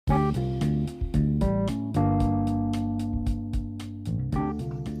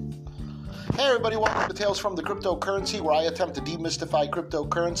Hey everybody, welcome to Tales from the Cryptocurrency, where I attempt to demystify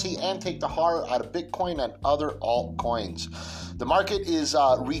cryptocurrency and take the horror out of Bitcoin and other altcoins. The market is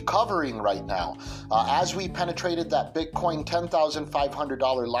recovering right now. As we penetrated that Bitcoin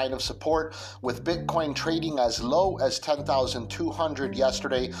 $10,500 line of support, with Bitcoin trading as low as $10,200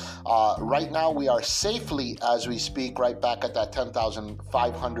 yesterday, right now we are safely, as we speak, right back at that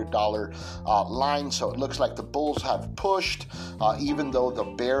 $10,500 line. So it looks like the bulls have pushed, even though the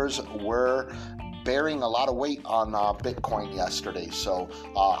bears were bearing a lot of weight on Bitcoin yesterday. So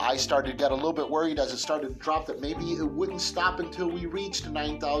I started to get a little bit worried as it started to drop that maybe it wouldn't stop until we reached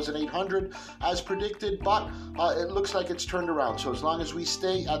 9,800 as predicted, but it looks like it's turned around. So as long as we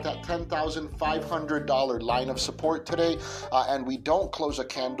stay at that $10,500 line of support today and we don't close a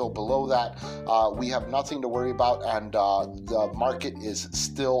candle below that, we have nothing to worry about, and the market is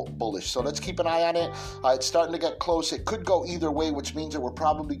still bullish. So let's keep an eye on it. It's starting to get close. It could go either way, which means that we're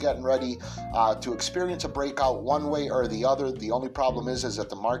probably getting ready to experience a breakout one way or the other. The only problem is that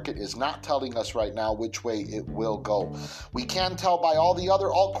the market is not telling us right now which way it will go. We can tell by all the other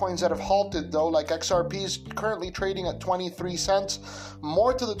altcoins that have halted, though, like XRP is currently trading at 23 cents,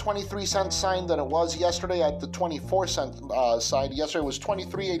 more to the 23 cent sign than it was yesterday at the 24 cent sign. Yesterday was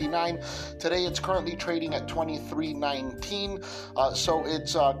 23.89. Today it's currently trading at 23.19. So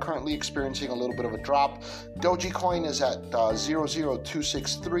it's currently experiencing a little bit of a drop. Dogecoin is at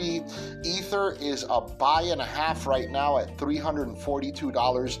 0.0263. Ether is a buy and a half right now at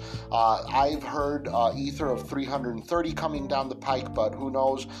 $342. I've heard Ether of 330 coming down the pike, but who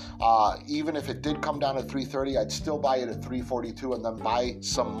knows? Even if it did come down at 330, I'd still buy it at 342 and then buy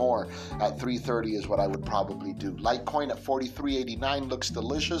some more at 330 is what I would probably do. Litecoin at 43.89 looks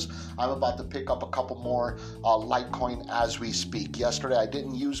delicious. I'm about to pick up a couple more Litecoin as we speak. Yesterday I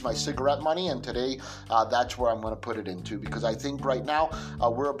didn't use my cigarette money, and today that's where I'm going to put it into, because I think right now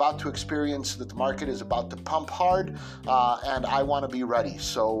we're about to experience that the market is about to pump hard, and I want to be ready.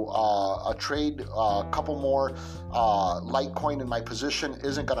 So a trade, a couple more Litecoin in my position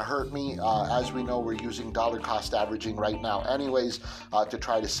isn't going to hurt me. As we know, we're using dollar cost averaging right now anyways to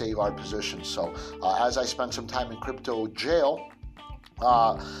try to save our position. So as I spend some time in crypto jail,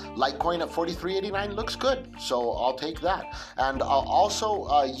 Litecoin at 43.89 looks good, so I'll take that. And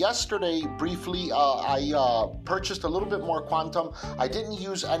also yesterday, briefly, I purchased a little bit more Quantum. I didn't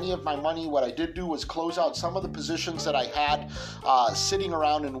use any of my money. What I did do was close out some of the positions that I had sitting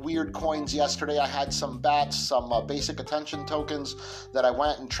around in weird coins yesterday. I had some BATs, some basic attention tokens that I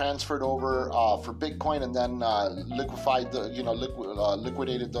went and transferred over for Bitcoin, and then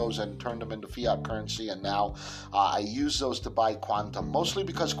liquidated those and turned them into fiat currency. And now I use those to buy Quantum, mostly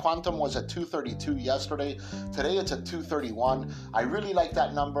because Quantum was at 232 yesterday. Today it's at 231. I really like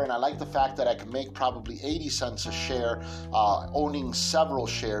that number, and I like the fact that I can make probably 80 cents a share owning several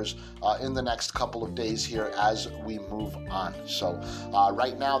shares in the next couple of days here as we move on. So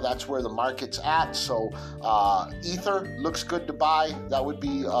right now that's where the market's at. So Ether looks good to buy. That would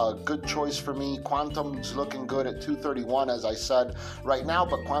be a good choice for me. Quantum's looking good at 231, as I said right now,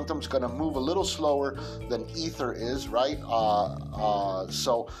 but Quantum's going to move a little slower than Ether is, right?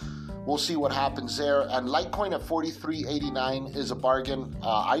 So we'll see what happens there. And Litecoin at 43.89 is a bargain.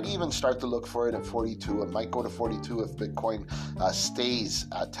 I'd even start to look for it at 42, and might go to 42 if Bitcoin stays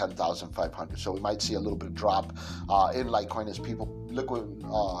at 10,500. So we might see a little bit of drop in Litecoin as people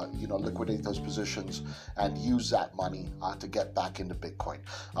liquidate those positions and use that money to get back into Bitcoin.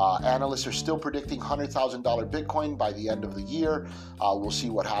 Analysts are still predicting $100,000 Bitcoin by the end of the year. We'll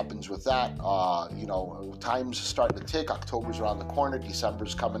see what happens with that. Time's starting to tick. October's around the corner.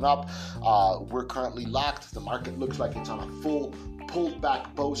 December's coming up. We're currently locked. The market looks like it's on a full pulled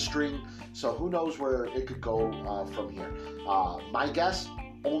back bowstring. So who knows where it could go from here. My guess,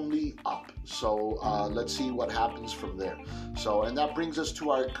 only up. So let's see what happens from there. So, and that brings us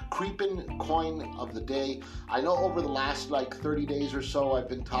to our creeping coin of the day. I know over the last 30 days or so, I've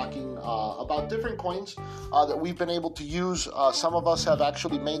been talking about different coins that we've been able to use. Some of us have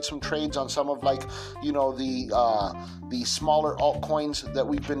actually made some trades on some of the smaller altcoins that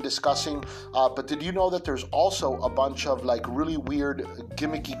we've been discussing. But did you know that there's also a bunch of really weird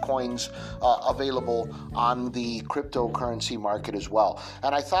gimmicky coins available on the cryptocurrency market as well?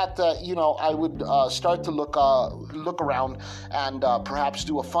 And I thought that, I would start to look around and perhaps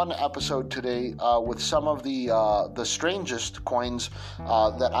do a fun episode today with some of the strangest coins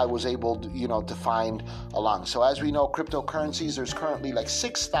that I was able to find along. So as we know, cryptocurrencies, there's currently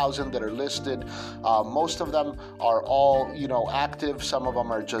 6,000 that are listed. Most of them are all active. Some of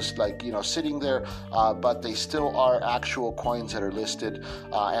them are just sitting there, but they still are actual coins that are listed.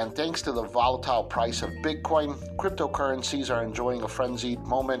 And thanks to the volatile price of Bitcoin, cryptocurrencies are enjoying a frenzied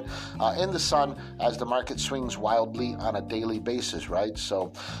moment in the sun as the market swings wildly on a daily basis, right?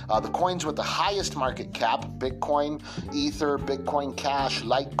 So the coins with the highest market cap, Bitcoin, Ether, Bitcoin Cash,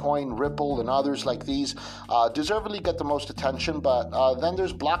 Litecoin, Ripple, and others like these, deservedly get the most attention. But then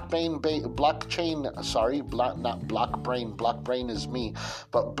there's blockchain is me,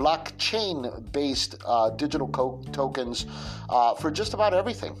 but blockchain-based digital tokens for just about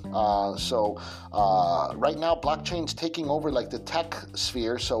everything. So right now, blockchain's taking over like the tech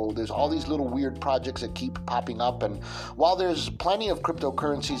sphere. So there's all these little weird projects that keep popping up. And while there's plenty of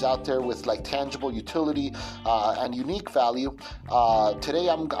cryptocurrencies out there with like tangible utility and unique value, today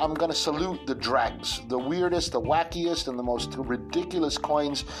I'm going to salute the dregs, the weirdest, the wackiest, and the most ridiculous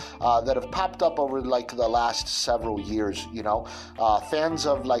coins that have popped up over like the last several years. You know, fans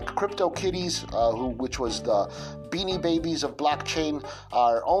of like CryptoKitties, which was the Beanie Babies of blockchain,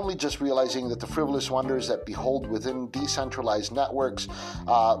 are only just realizing that the frivolous wonders that behold within decentralized networks.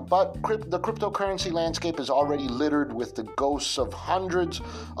 But the cryptocurrency landscape is already littered with the ghosts of hundreds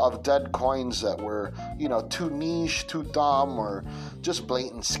of dead coins that were, you know, too niche, too dumb, or just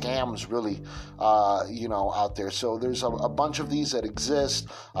blatant scams, really, out there. So there's a bunch of these that exist,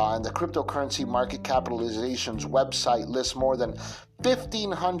 and the cryptocurrency market capitalization's website lists more than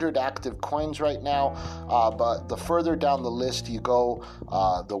 1,500 active coins right now, but the further down the list you go,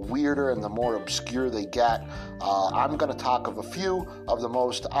 the weirder and the more obscure they get. I'm going to talk of a few of the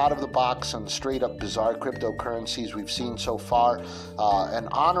most out-of-the-box and straight-up bizarre cryptocurrencies we've seen so far. An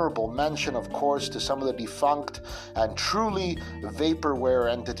honorable mention, of course, to some of the defunct and truly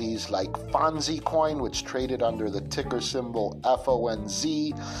vaporware entities like Fonzie Coin, which traded under the ticker symbol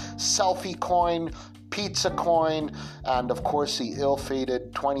FONZ, Selfie Coin, Pizza Coin, and of course the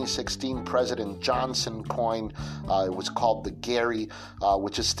ill-fated 2016 President Johnson coin. It was called the Gary,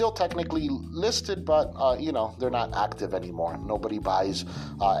 which is still technically listed, but they're not active anymore. Nobody buys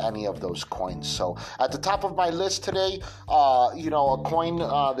any of those coins. So at the top of my list today, a coin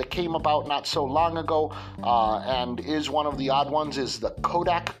that came about not so long ago and is one of the odd ones is the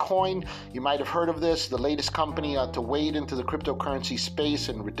Kodak coin. You might have heard of this. The latest company to wade into the cryptocurrency space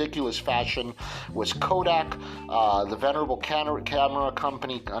in ridiculous fashion was Kodak. The venerable camera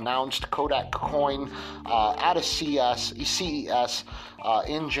company announced Kodak coin at a CES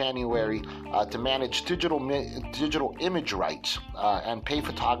in January to manage digital image rights and pay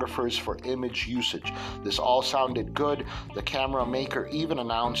photographers for image usage. This all sounded good. The camera maker even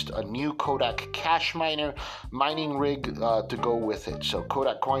announced a new Kodak cash mining rig to go with it. So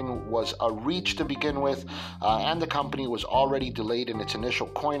Kodak coin was a reach to begin with, and the company was already delayed in its initial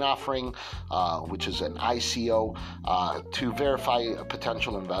coin offering, which is an ICO, to verify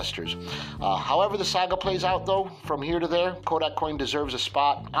potential investors. However the saga plays out, though, from here to there, Kodak coin deserves a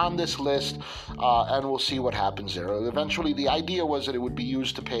spot on this list, and we'll see what happens there. Eventually, the idea was that it would be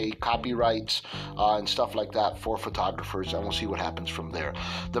used to pay copyrights and stuff like that for photographers, and we'll see what happens from there.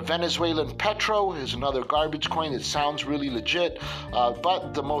 The Venezuelan Petro is another garbage coin that sounds really legit,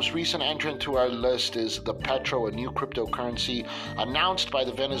 but the most recent entrant to our list is the Petro, a new cryptocurrency announced by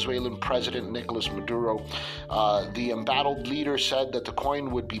the Venezuelan President Nicolas Maduro. The embattled leader said that the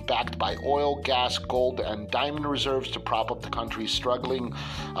coin would be backed by oil, gas, gold, and diamond reserves to prop up the country's struggling,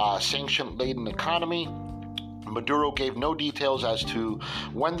 sanction-laden economy. Maduro gave no details as to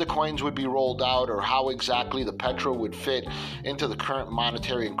when the coins would be rolled out or how exactly the Petro would fit into the current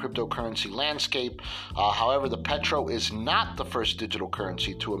monetary and cryptocurrency landscape. However, the Petro is not the first digital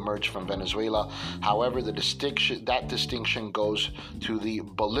currency to emerge from Venezuela. However, that distinction goes to the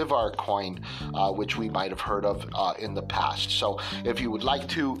Bolivar coin, which we might have heard of in the past. So if you would like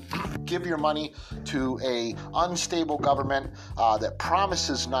to give your money to an unstable government that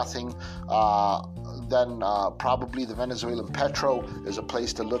promises nothing, then probably the Venezuelan Petro is a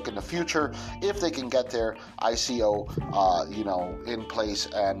place to look in the future if they can get their ICO, in place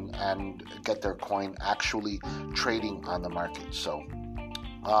and get their coin actually trading on the market. So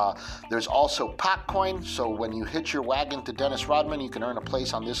there's also Potcoin. So when you hitch your wagon to Dennis Rodman, you can earn a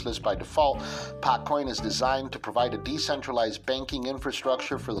place on this list by default. Potcoin is designed to provide a decentralized banking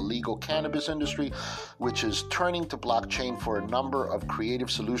infrastructure for the legal cannabis industry, which is turning to blockchain for a number of creative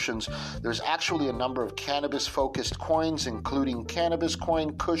solutions. There's actually a number of cannabis-focused coins, including Cannabis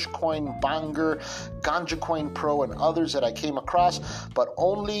Coin, Kush Coin, Banger, Ganja Coin Pro, and others that I came across, but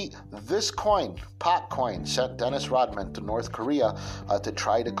only this coin, Potcoin, sent Dennis Rodman to North Korea to try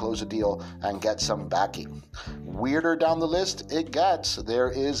try to close a deal and get some backing. Weirder down the list it gets. There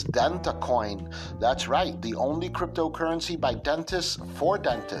is DentaCoin. That's right, the only cryptocurrency by dentists for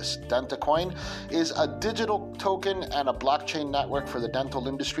dentists. DentaCoin is a digital token and a blockchain network for the dental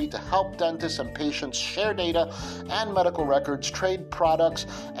industry to help dentists and patients share data and medical records, trade products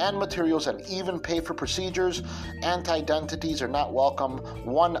and materials, and even pay for procedures. Anti-identities are not welcome.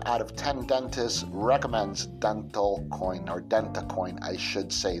 1 out of 10 dentists recommends DentaCoin, or DentaCoin, I should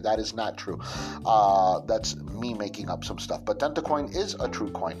say. That is not true. That's me making up some stuff. But DentaCoin is a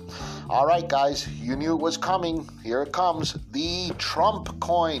true coin. All right, guys, you knew it was coming. Here it comes. The Trump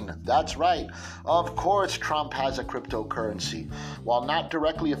coin. That's right. Of course, Trump has a cryptocurrency. While not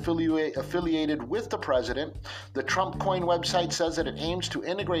directly affiliated with the president, the Trump coin website says that it aims to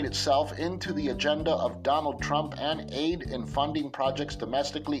integrate itself into the agenda of Donald Trump and aid in funding projects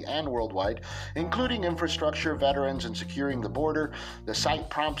domestically and worldwide, including infrastructure, veterans, and securing the border. The site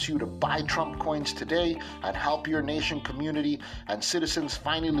prompts you to buy Trump coins today and help your nation, community, and citizens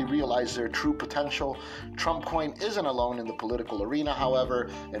finally realize their true potential. Trump coin isn't alone in the political arena, however.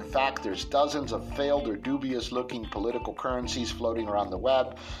 In fact, there's dozens of failed or dubious-looking political currencies floating around the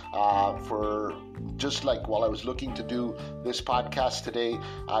web. For just like while I was looking to do this podcast today,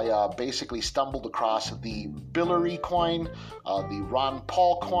 I basically stumbled across the Billary coin, the Ron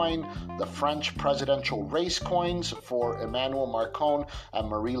Paul coin, the French presidential race coins for Emmanuel Macron and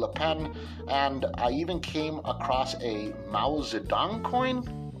Marie Le Pen, and I even came across a Mao Zedong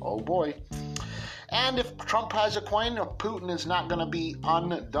coin. Oh boy. And if Trump has a coin, Putin is not going to be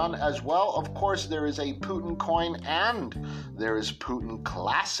undone as well. Of course, there is a Putin coin and there is Putin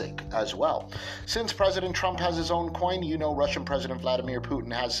Classic as well. Since President Trump has his own coin, you know Russian President Vladimir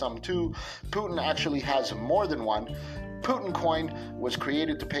Putin has some too. Putin actually has more than one. Putin coin was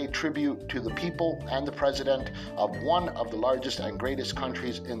created to pay tribute to the people and the president of one of the largest and greatest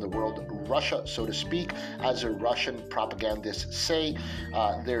countries in the world, Russia, so to speak, as the Russian propagandists say.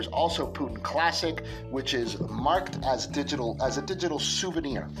 There's also Putin Classic, which is marked as a digital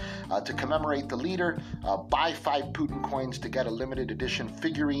souvenir to commemorate the leader. Buy 5 Putin coins to get a limited edition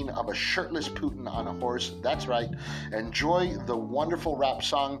figurine of a shirtless Putin on a horse. That's right. Enjoy the wonderful rap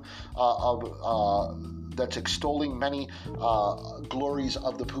song that's extolling many glories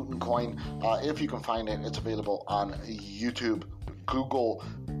of the Putin coin. If you can find it, it's available on YouTube. Google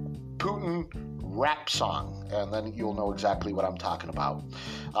Putin rap song, and then you'll know exactly what I'm talking about.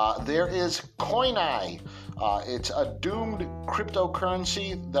 There is Coineye. It's a doomed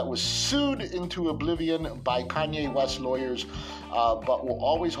cryptocurrency that was sued into oblivion by Kanye West lawyers, but will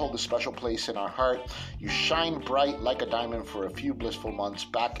always hold a special place in our heart. You shine bright like a diamond for a few blissful months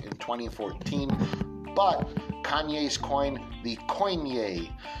back in 2014. But Kanye's coin, the Coinye,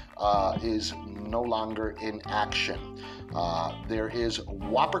 is no longer in action. There is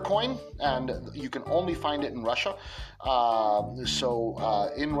Whopper coin, and you can only find it in Russia.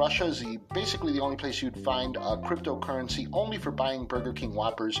 In Russia is basically the only place you'd find a cryptocurrency only for buying Burger King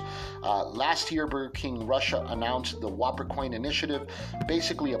Whoppers. Last year, Burger King Russia announced the Whopper Coin Initiative,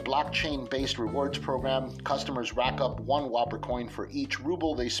 basically a blockchain-based rewards program. Customers rack up 1 Whopper coin for each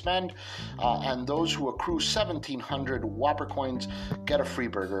ruble they spend, and those who accrue 1,700 Whopper coins get a free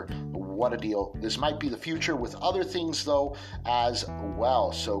burger. What a deal. This might be the future with other things, though, as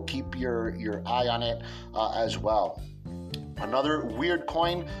well. So keep your eye on it as well. Another weird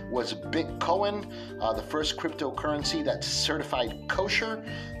coin was Bitcoin, the first cryptocurrency that's certified kosher.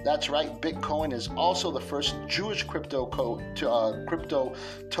 That's right, Bitcoin is also the first Jewish crypto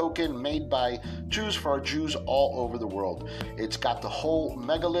token made by Jews for Jews all over the world. It's got the whole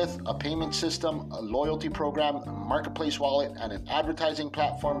megalith, a payment system, a loyalty program, a marketplace wallet, and an advertising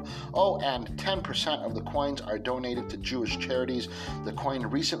platform. Oh, and 10% of the coins are donated to Jewish charities. The coin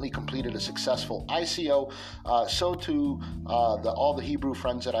recently completed a successful ICO. So to all the Hebrew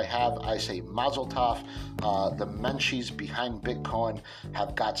friends that I have, I say Mazel Tov. The Menschis behind Bitcoin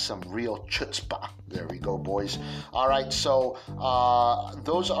have got some real chutzpah. There we go, boys. All right, so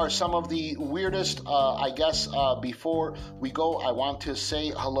those are some of the weirdest, I guess. Before we go, I want to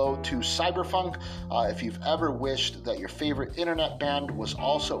say hello to Cyberfunk. If you've ever wished that your favorite internet band was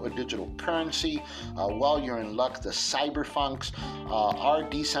also a digital currency, well, you're in luck. The Cyberfunks are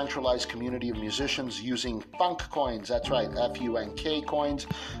decentralized community of musicians using funk coins. That's right, FUNK coins,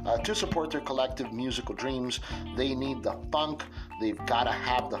 to support their collective musical dreams. They need the funk, they've got to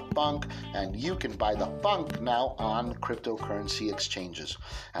have the funk, and you can buy the funk now on cryptocurrency exchanges.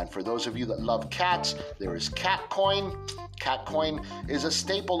 And for those of you that love cats, there is Catcoin. Catcoin is a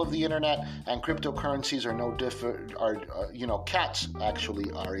staple of the internet, and cryptocurrencies are no different. Cats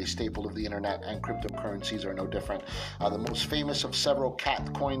actually are a staple of the internet, and cryptocurrencies are no different. The most famous of several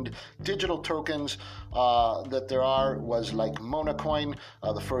cat-coined digital tokens that there are was like Monacoin,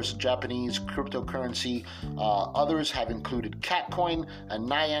 the first Japanese cryptocurrency. Others have included Catcoin and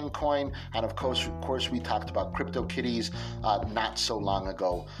Nyan Coin, and of course we talked about CryptoKitties not so long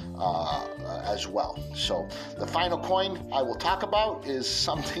ago as well. So the final coin I will talk about is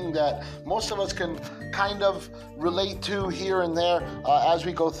something that most of us can kind of relate to here and there as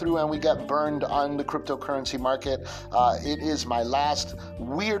we go through and we get burned on the cryptocurrency market. It is my last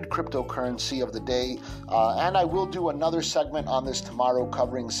weird cryptocurrency of the day, and I will do another segment on this tomorrow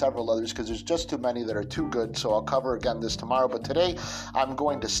covering several others because there's just too many that are too good, so I'll cover again this tomorrow. But today I'm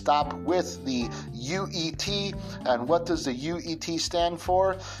going to stop with the UET. And what does the UET stand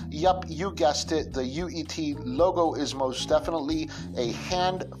for? Yup, you guessed it. The UET logo is most definitely a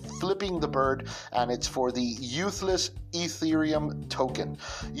hand flipping the bird, and it's for the Useless Ethereum token.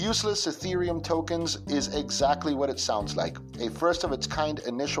 Useless Ethereum tokens is exactly what it sounds like. A first of its kind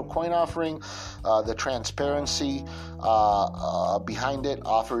initial coin offering. The transparency behind it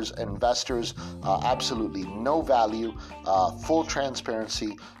offers investors absolutely no value, full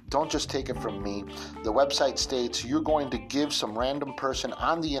transparency. Don't just take it from me. The website states you're going to give some random person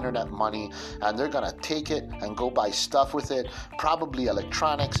on the internet money, and they're going to take it and go buy stuff with it, probably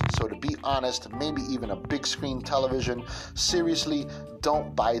electronics. So to be honest, maybe even a big screen television. Seriously,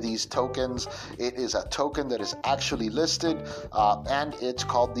 don't buy these tokens. It is a token that is actually listed, and it's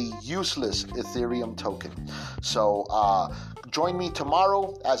called the Useless Ethereum token. So join me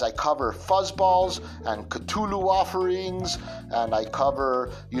tomorrow as I cover fuzzballs and Cthulhu offerings, and I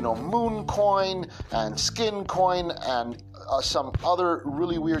cover, Moon Coin and Skin Coin and some other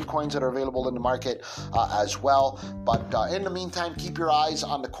really weird coins that are available in the market as well. But in the meantime, keep your eyes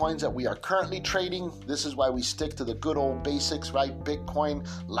on the coins that we are currently trading. This is why we stick to the good old basics, right? Bitcoin,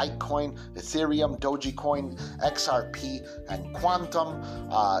 Litecoin, Ethereum, Dogecoin, XRP, and Quantum.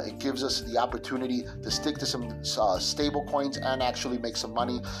 It gives us the opportunity to stick to some stable coins and actually make some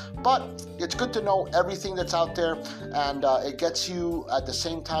money. But it's good to know everything that's out there, and it gets you at the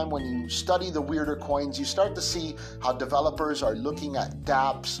same time when you study the weirder coins, you start to see how developers are looking at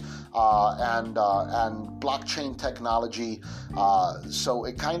dApps and blockchain technology. So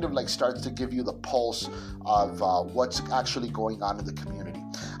it kind of like starts to give you the pulse of what's actually going on in the community.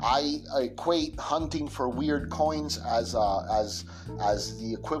 I equate hunting for weird coins as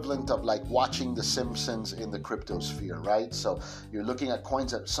the equivalent of like watching The Simpsons in the cryptosphere, right? So you're looking at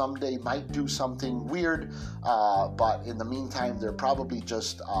coins that someday might do something weird, but in the meantime, they're probably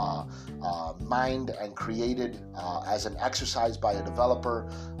just mined and created as an exercise by a developer.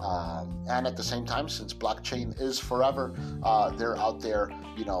 And at the same time, since blockchain is forever, they're out there,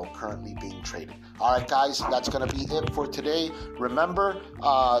 currently being traded. All right, guys, that's going to be it for today. Remember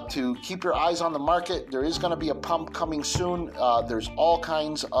to keep your eyes on the market. There is going to be a pump coming soon. There's all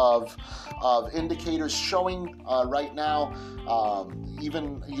kinds of indicators showing right now.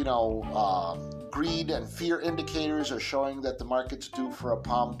 Even, greed and fear indicators are showing that the market's due for a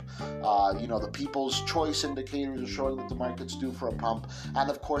pump. The people's choice indicators are showing that the market's due for a pump. And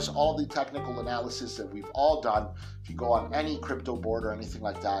of course, all the technical analysis that we've all done, if you go on any crypto board or anything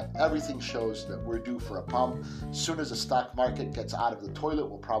like that, everything shows that we're due for a pump. As soon as the stock market gets out of the toilet,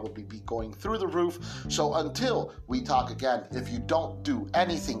 we'll probably be going through the roof. So until we talk again, if you don't do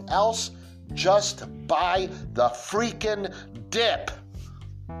anything else, just buy the freaking dip.